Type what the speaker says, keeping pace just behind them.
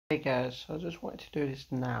Hey guys, so I just wanted to do this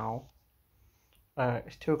now.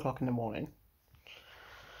 It's 2 o'clock in the morning,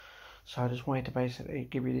 so I just wanted to basically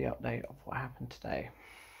give you the update of what happened today.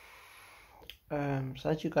 So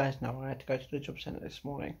as you guys know, I had to go to the job centre this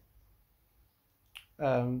morning.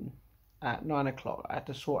 At 9 o'clock, I had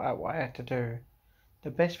to sort out what I had to do.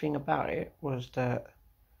 The best thing about it was that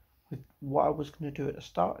with what I was going to do at the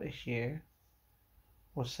start of this year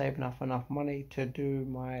was saving up enough money to do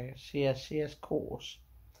my CSCS course.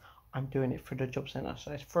 I'm doing it through the job centre,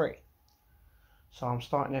 so it's free. So I'm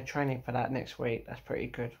starting a training for that next week. That's pretty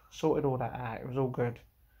good. Sorted all that out. It was all good.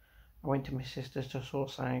 I went to my sister's to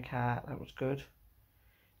sort something out. That was good.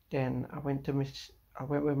 Then I went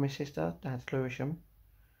with my sister down to Lewisham.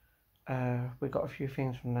 We got a few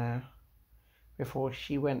things from there before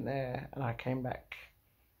she went there, and I came back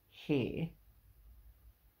here.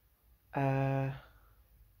 And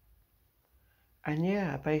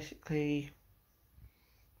yeah, basically,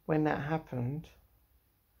 when that happened,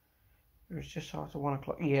 it was just after 1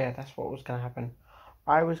 o'clock. Yeah, that's what was going to happen.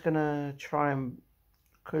 I was going to try and...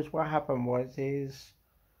 Because what happened is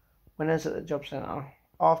when I was at the job centre,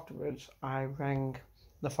 afterwards, I rang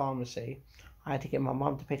the pharmacy. I had to get my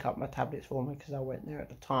mum to pick up my tablets for me because I went there at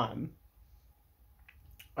the time.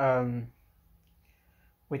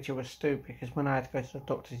 Which it was stupid because when I had to go to the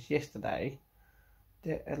doctors yesterday,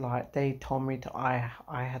 they told me I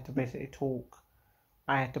had to basically talk.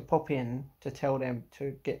 I had to pop in to tell them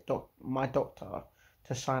to get my doctor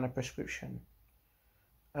to sign a prescription.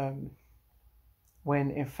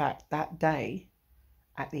 When in fact that day,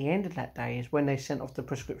 at the end of that day, is when they sent off the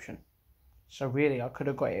prescription. So really, I could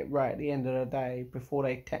have got it right at the end of the day before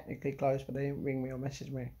they technically closed, but they didn't ring me or message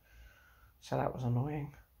me. So that was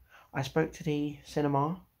annoying. I spoke to the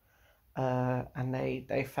cinema, and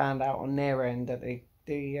they found out on their end that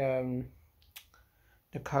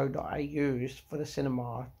the code that I used for the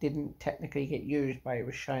cinema didn't technically get used, but it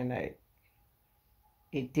was showing that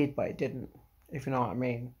it did, but it didn't, if you know what I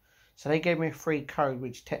mean. So they gave me a free code,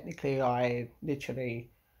 which technically I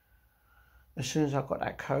literally, as soon as I got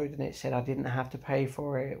that code and it said I didn't have to pay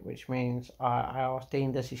for it, which means I asked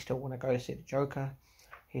Dean, does he still want to go see the Joker?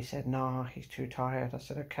 He said, no, he's too tired. I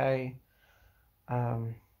said, okay.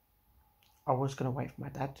 I was going to wait for my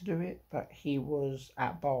dad to do it, but he was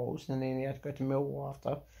at Bowls and then he had to go to Millwall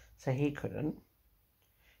after, so he couldn't.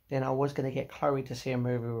 Then I was going to get Chloe to see a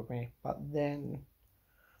movie with me, but then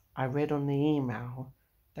I read on the email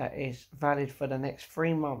that it's valid for the next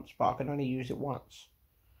 3 months, but I can only use it once.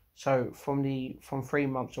 So from 3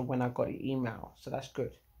 months of when I got the email, so that's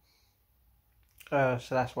good. So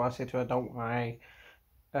that's why I said to her, don't worry,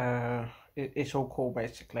 it's all cool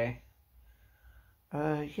basically.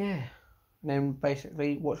 Yeah. And then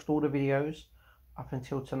basically watched all the videos up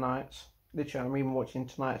until tonight's. Literally, I'm even watching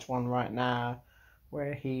tonight's one right now,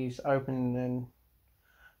 where he's opening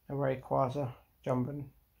a Rayquaza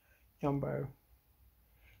Jumbo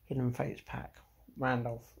Hidden Fates pack.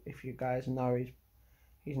 Randolph, if you guys know,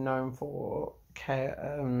 he's known for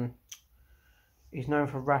he's known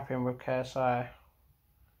for rapping with KSI.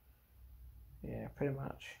 Yeah, pretty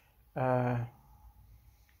much.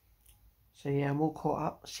 So yeah, I'm all caught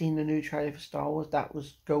up. Seen the new trailer for Star Wars. That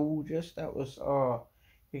was gorgeous. That was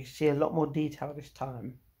you can see a lot more detail this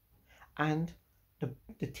time, and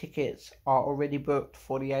the tickets are already booked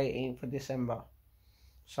for the 18th of December.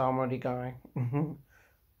 So I'm already going.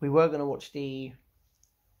 We were going to watch the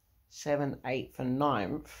 7th, 8th and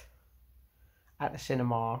 9th at the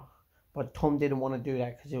cinema, but Tom didn't want to do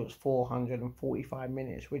that because it was 445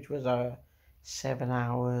 minutes, which was 7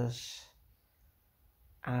 hours,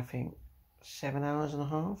 and I think 7 hours and a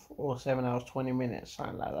half or 7 hours 20 minutes,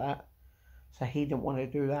 something like that. So he didn't want to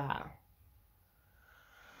do that.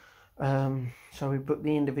 So we booked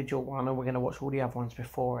the individual one, and we're going to watch all the other ones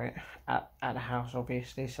before it at the house,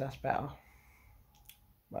 obviously, so that's better.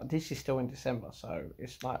 But this is still in December, so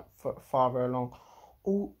it's like farther along.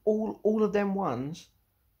 All of them ones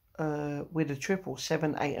with the triple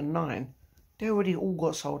 7, 8 and 9, they already all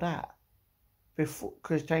got sold out before,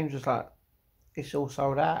 because James was like, it's all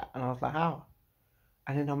sold out, and I was like, how?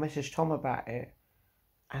 And then I messaged Tom about it,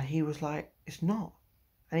 and he was like, it's not.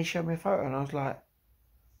 And he showed me a photo, and I was like,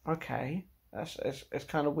 okay, it's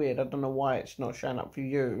kind of weird. I don't know why it's not showing up for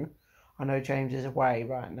you. I know James is away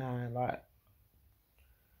right now, like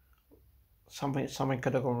something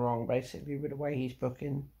could have gone wrong basically with the way he's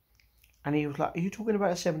booking. And he was like, are you talking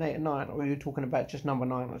about 7, 8 and 9, or are you talking about just number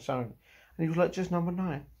 9 or something? And he was like, just number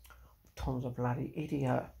 9. Tom's a bloody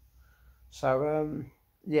idiot. So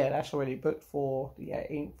yeah, that's already booked for the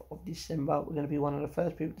 18th of December. We're going to be one of the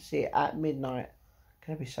first people to see it at midnight.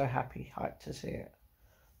 Going to be so happy, hyped to see it.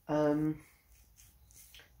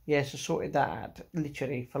 Yeah, so sorted that out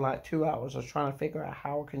literally for like 2 hours. I was trying to figure out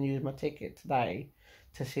how I can use my ticket today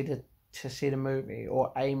to see the movie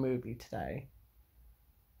or a movie today.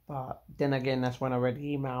 But then again, that's when I read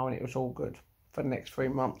the email and it was all good for the next 3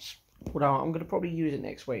 months. Although I'm gonna probably use it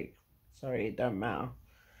next week, so it don't matter.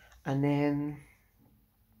 And then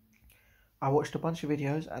I watched a bunch of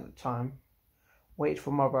videos at the time, waited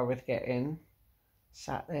for my brother to get in,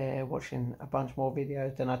 sat there watching a bunch more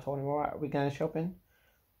videos. Then I told him, alright, are we going shopping?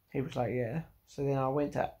 He was like, yeah. So then I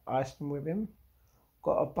went to Iceland with him,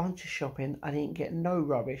 got a bunch of shopping. I didn't get no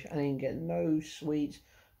rubbish. I didn't get no sweets,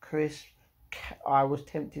 crisps. I was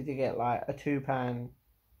tempted to get like a £2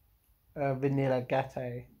 vanilla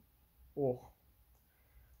gateau or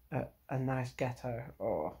a nice gateau.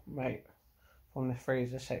 Oh, mate, from the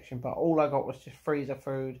freezer section. But all I got was just freezer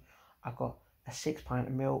food. I got a 6 pint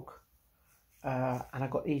of milk. And I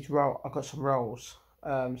got I got some rolls,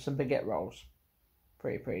 some baguette rolls.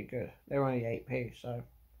 Pretty good. They're only 8p, so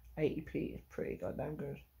 80p is pretty goddamn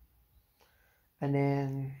good. And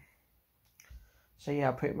then, so yeah,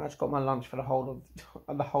 I pretty much got my lunch for the whole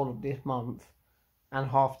of this month and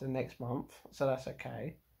half the next month, so that's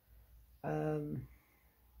okay. And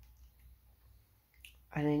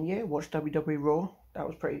then yeah, watched WWE Raw. That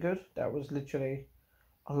was pretty good. That was literally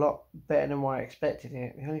a lot better than what I expected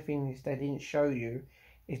it. The only thing is they didn't show you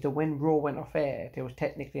is that when Raw went off air, there was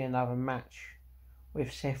technically another match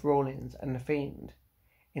with Seth Rollins and The Fiend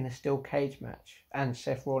in a steel cage match, and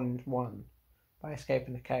Seth Rollins won by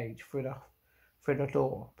escaping the cage through the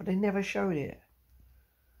door, but they never showed it.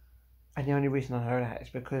 And the only reason I know that is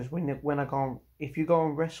because if you go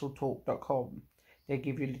on WrestleTalk.com, they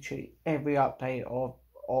give you literally every update of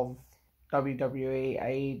WWE,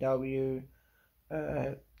 AEW,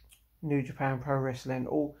 New Japan Pro Wrestling,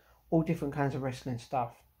 all different kinds of wrestling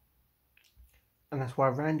stuff. And that's why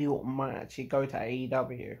Randy Orton might actually go to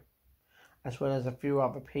AEW, as well as a few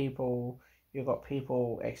other people. You've got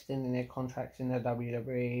people extending their contracts in the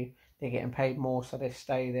WWE. They're getting paid more, so they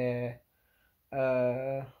stay there.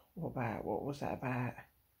 What was that about?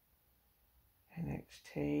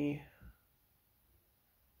 NXT.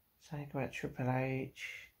 Something about Triple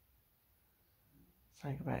H.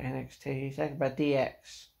 Something about NXT. Something about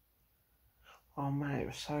DX. Oh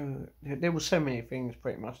man, there was so many things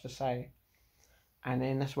pretty much to say. And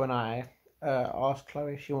then that's when I asked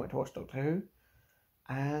Chloe if she wanted to watch Doctor Who.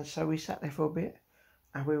 And so we sat there for a bit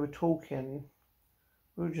and we were just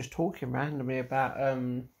talking randomly about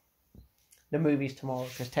the movies tomorrow,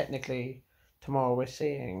 because technically tomorrow we're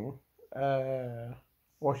seeing,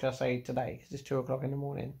 what should I say today, because it's 2 o'clock in the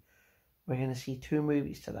morning. We're going to see 2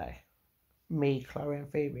 movies today. Me, Chloe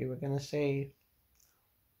and Phoebe, we're going to see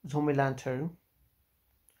Zombieland 2,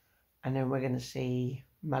 and then we're going to see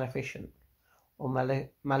Maleficent, or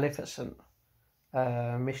Maleficent,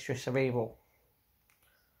 Mistress of Evil.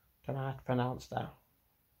 Don't know how to pronounce that.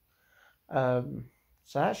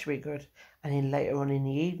 So that should be good. And then later on in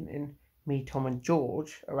the evening, me, Tom and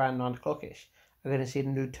George, around 9 o'clock-ish, are going to see the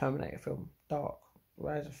new Terminator film, Dark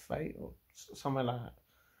Rise of Fate, or something like that.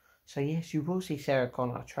 So yes, you will see Sarah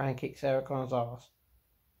Connor try and kick Sarah Connor's ass.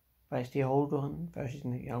 But it's the old one versus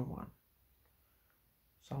the young one.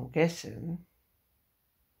 So I'm guessing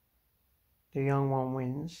the young one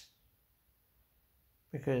wins,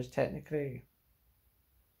 because technically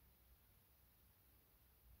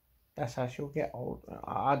that's how she'll get old.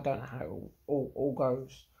 I don't know how it all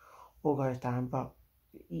goes down, but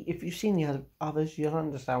if you've seen the others, you'll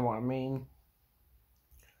understand what I mean.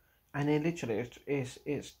 And then literally, it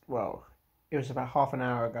was about half an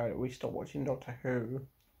hour ago that we stopped watching Doctor Who.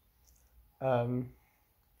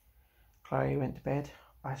 Chloe went to bed.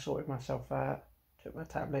 I sorted myself out, took my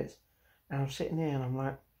tablets, and I'm sitting there and I'm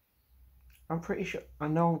like, I'm pretty sure, I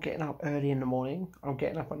know I'm getting up early in the morning. I'm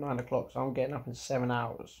getting up at 9 o'clock, so I'm getting up in 7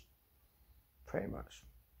 hours, pretty much.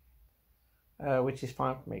 Which is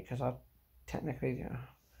fine for me, because I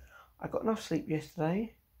got enough sleep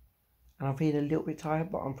yesterday, and I'm feeling a little bit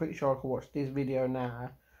tired, but I'm pretty sure I can watch this video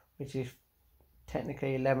now, which is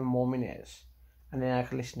technically 11 more minutes, and then I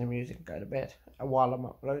can listen to music and go to bed while I'm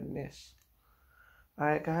uploading this.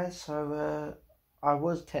 Alright guys, so I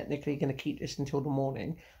was technically going to keep this until the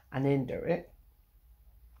morning and then do it,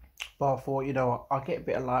 but I thought, I'll get a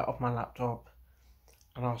bit of light off my laptop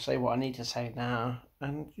and I'll say what I need to say now.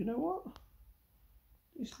 And you know what?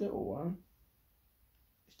 This little one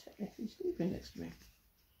is technically sleeping next to me.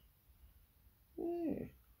 Yeah,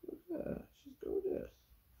 look at her. She's gorgeous.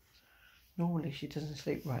 Normally she doesn't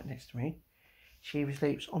sleep right next to me. She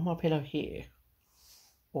sleeps on my pillow here,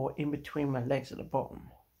 or in between my legs at the bottom.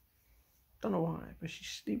 Don't know why, but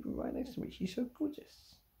she's sleeping right next to me. She's so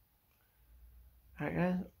gorgeous. Alright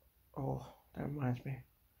guys, oh, that reminds me.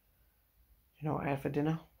 You know what I had for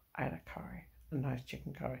dinner? I had a curry, a nice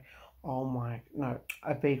chicken curry. Oh my, no,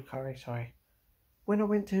 a beef curry, sorry. When I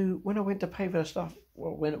went to pay for the stuff,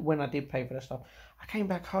 well, when I did pay for the stuff, I came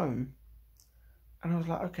back home and I was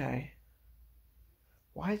like, okay,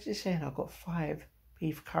 why is it saying I got 5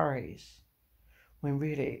 beef curries when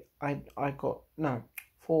really I got, no,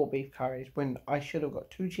 4 beef curries when I should have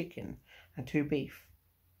got 2 chicken and 2 beef.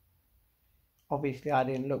 Obviously I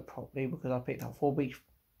didn't look properly because I picked up 4 beef.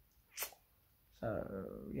 So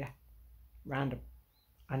yeah, random.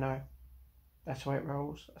 I know. That's the way it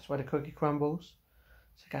rolls. That's why the cookie crumbles.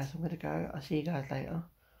 So guys, I'm gonna go. I'll see you guys later.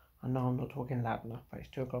 I know I'm not talking loud enough, but it's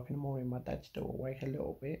 2 o'clock in the morning. My dad's still awake a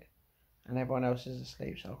little bit, and everyone else is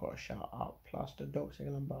asleep, so I've got to shut up. Plus, the dogs are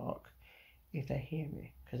gonna bark if they hear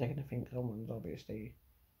me, because they're gonna think someone's obviously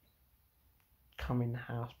come in the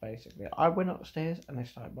house. Basically, I went upstairs and they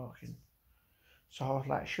started barking, so I was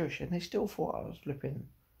like, shush, and they still thought I was flipping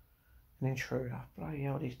an intruder. Bloody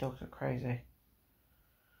hell, these dogs are crazy.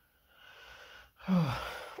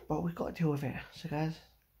 But we've got to deal with it. So guys,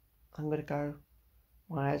 I'm gonna go.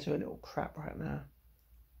 My eyes are a little crap right now.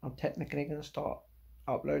 I'm technically gonna start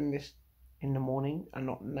uploading this in the morning and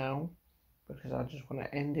not now, because I just want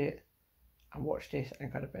to end it and watch this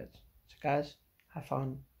and go to bed. So guys, have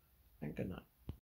fun and good night.